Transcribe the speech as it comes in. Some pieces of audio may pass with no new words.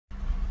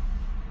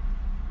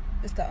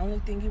It's the only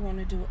thing you want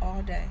to do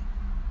all day.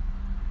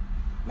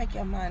 Make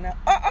your mind up.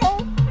 Uh-oh!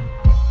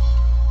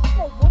 I'm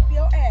gonna whoop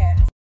your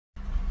ass.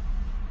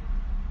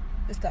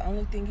 It's the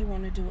only thing you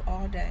want to do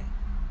all day.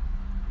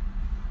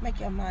 Make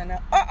your mind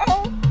up.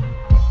 Uh-oh!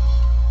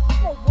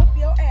 I'm gonna whoop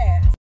your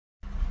ass.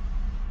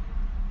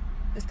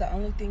 It's the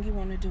only thing you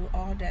want to do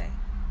all day.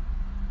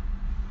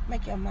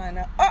 Make your mind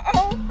up.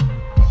 Uh-oh!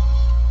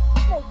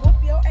 I'm gonna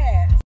whoop your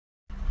ass.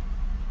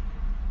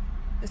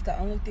 It's the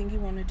only thing you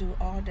want to do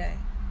all day.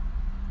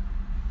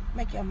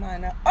 Make your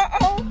mind up.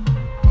 Uh-oh!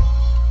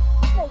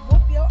 I'm gonna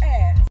whoop your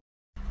ass.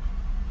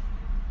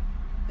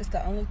 It's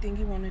the only thing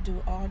you want to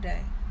do all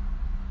day.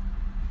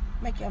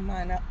 Make your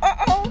mind up.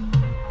 Uh-oh!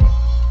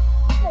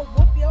 I'm gonna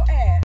whoop your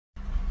ass.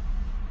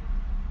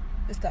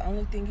 It's the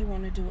only thing you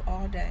want to do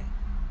all day.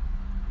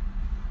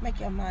 Make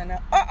your mind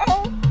up.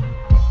 Uh-oh!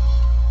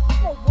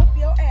 I'm gonna whoop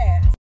your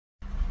ass.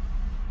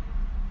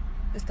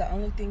 It's the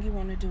only thing you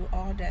want to do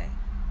all day.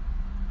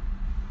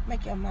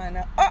 Make your mind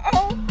up.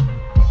 Uh-oh!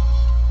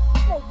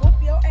 I'm gonna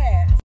whoop your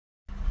ass.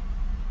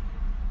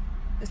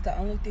 It's the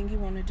only thing you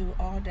want to do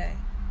all day.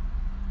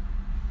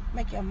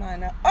 Make your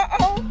mind up.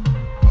 Uh-oh!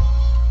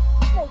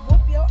 I'm gonna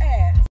whoop your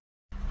ass.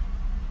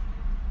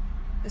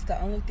 It's the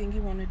only thing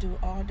you want to do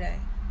all day.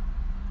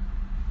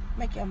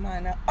 Make your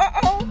mind up.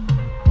 Uh-oh!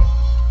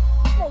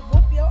 I'm gonna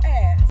whoop your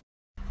ass.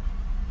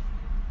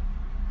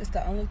 It's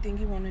the only thing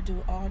you want to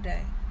do all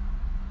day.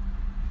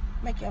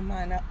 Make your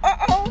mind up.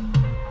 Uh-oh!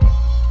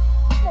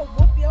 I'm gonna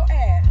whoop your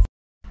ass.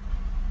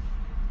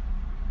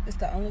 It's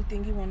the only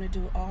thing you want to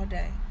do all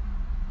day.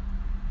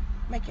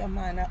 Make your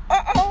mind up.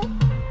 Uh-oh!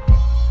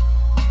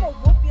 I'm gonna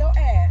whoop your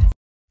ass.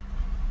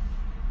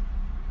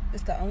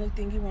 It's the only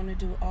thing you want to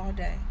do all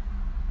day.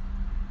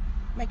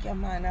 Make your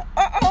mind up.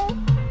 Uh-oh!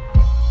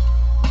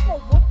 I'm gonna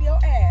whoop your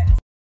ass.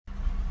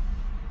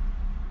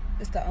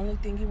 It's the only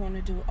thing you want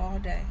to do all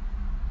day.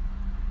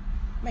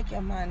 Make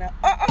your mind up.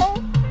 Uh-oh!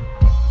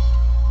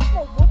 I'm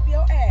gonna whoop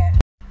your ass.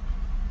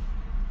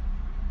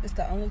 It's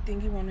the only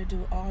thing you want to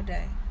do all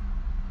day.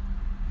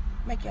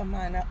 Make your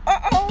mind up.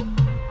 Uh-oh!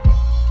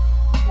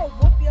 I'm gonna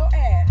whoop your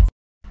ass.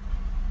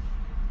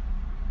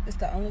 It's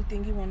the only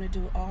thing you want to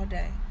do all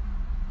day.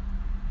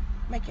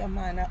 Make your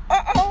mind up.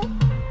 Uh-oh!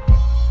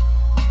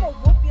 I'm gonna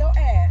whoop your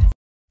ass.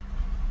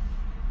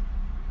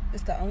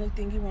 It's the only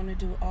thing you want to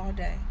do all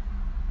day.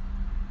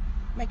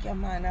 Make your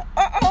mind up.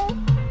 Uh-oh!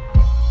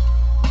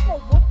 I'm gonna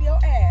whoop your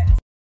ass.